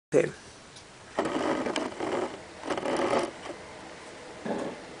Okay.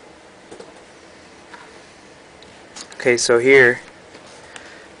 Okay, so here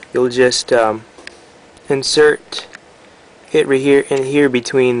you'll just insert it right here in here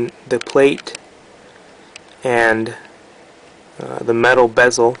between the plate and the metal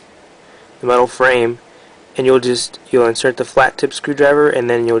bezel, the metal frame, and you'll insert the flat tip screwdriver and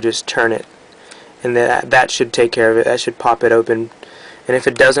then you'll just turn it, and that should take care of it. That should pop it open. And if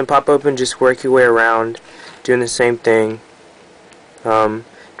it doesn't pop open, just work your way around doing the same thing. Try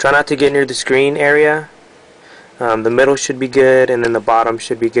not to get near the screen area. The middle should be good, and then the bottom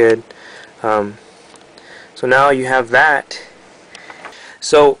should be good. So now you have that.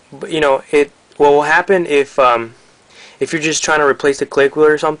 So what will happen if you're just trying to replace the click wheel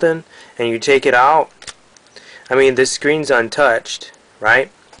or something, and you take it out. I mean, this screen's untouched,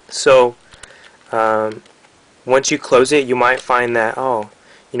 right? So once you close it, you might find that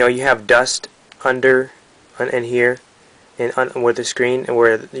you have dust under in here, with the screen, and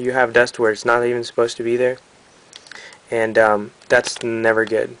where you have dust where it's not even supposed to be there, and that's never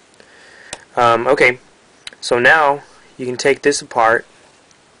good. Okay, so now you can take this apart,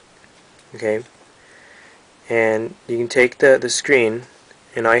 okay, and you can take the screen,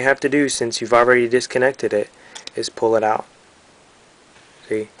 and all you have to do, since you've already disconnected it, is pull it out.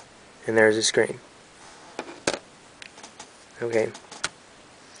 See, and there's the screen. Okay,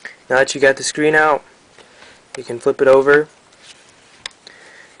 now that you got the screen out, you can flip it over,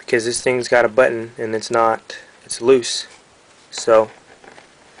 because this thing's got a button and it's loose. So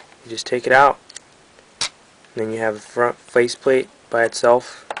you just take it out, and then you have a front faceplate by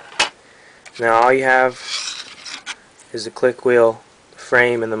itself. Now all you have is the click wheel, the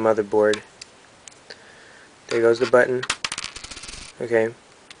frame, and the motherboard. There goes the button. Okay,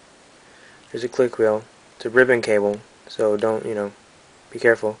 there's a click wheel. It's a ribbon cable, so don't, be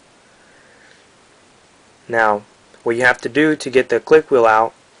careful. Now, what you have to do to get the click wheel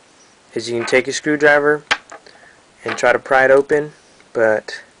out is you can take a screwdriver and try to pry it open,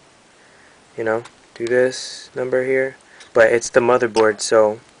 but do this number here. But it's the motherboard,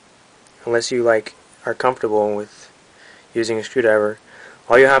 so unless you are comfortable with using a screwdriver,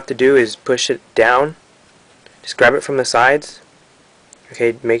 all you have to do is push it down. Just grab it from the sides.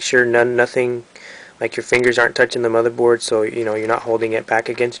 Okay, make sure nothing, like your fingers aren't touching the motherboard, so you're not holding it back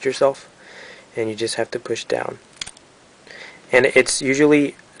against yourself. And you just have to push down. And it's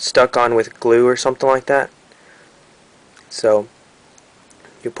usually stuck on with glue or something like that. So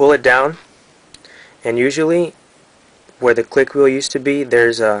you pull it down, and usually where the click wheel used to be,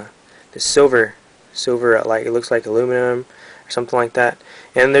 there's this silver, like it looks like aluminum or something like that.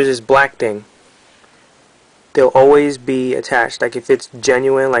 And there's this black thing. They'll always be attached. Like if it's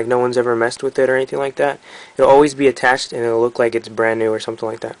genuine, like no one's ever messed with it or anything like that, it'll always be attached, and it'll look like it's brand new or something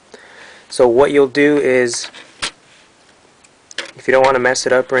like that. So what you'll do is, if you don't want to mess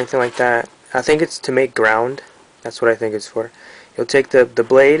it up or anything like that, I think it's to make ground. That's what I think it's for. You'll take the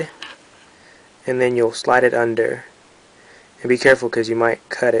blade, and then you'll slide it under. And be careful, because you might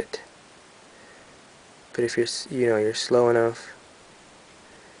cut it. But if you're slow enough,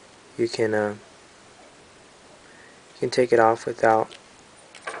 you can take it off without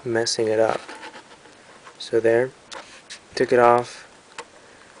messing it up. So there, took it off.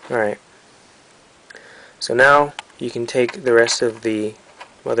 Alright. So now you can take the rest of the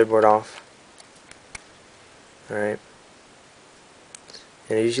motherboard off. Alright.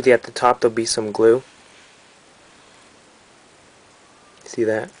 And usually at the top there'll be some glue. See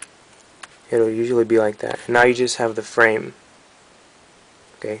that? It'll usually be like that. And now you just have the frame.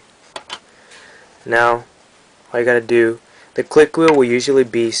 Okay. Now all you gotta do, the click wheel will usually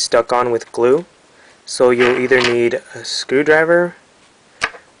be stuck on with glue. So you'll either need a screwdriver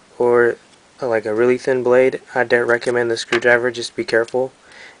or like a really thin blade. I don't recommend the screwdriver, just be careful.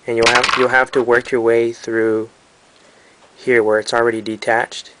 And you'll have to work your way through here where it's already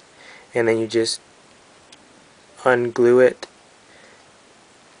detached, and then you just unglue it,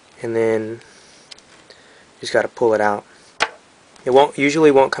 and then you just gotta pull it out. It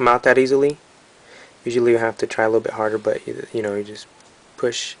usually won't come out that easily. Usually you have to try a little bit harder, but you just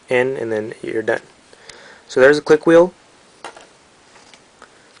push in and then you're done. So there's a click wheel.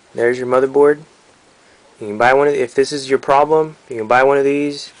 There's your motherboard. You can buy one of if this is your problem, you can buy one of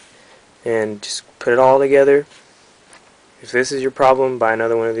these and just put it all together. If this is your problem, buy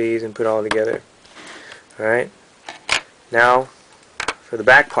another one of these and put it all together. Alright. Now for the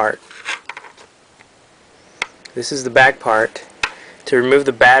back part. This is the back part. To remove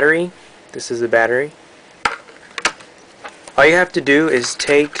the battery, this is the battery. All you have to do is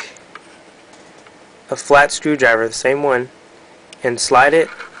take a flat screwdriver, the same one, and slide it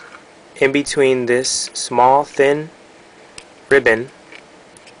in between this small thin ribbon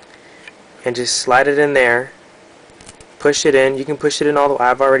and just slide it in there. Push it in. You can push it in all the way.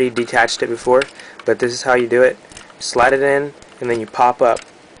 I've already detached it before, but this is how you do it. Slide it in and then you pop up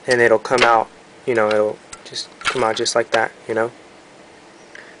and it'll come out, you know, it'll just come out just like that, you know.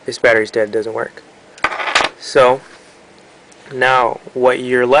 This battery's dead, it doesn't work. So now what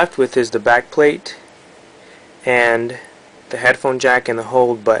you're left with is the back plate and the headphone jack and the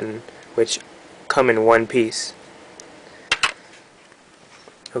hold button, which come in one piece.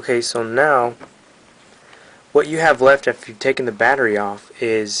 Okay, so now what you have left after you've taken the battery off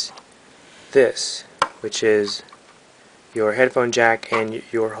is this, which is your headphone jack and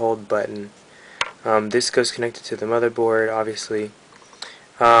your hold button. This goes connected to the motherboard, obviously.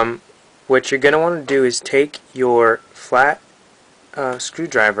 What you're going to want to do is take your flat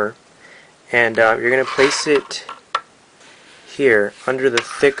screwdriver and you're going to place it here under the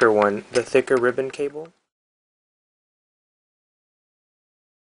thicker one, the thicker ribbon cable.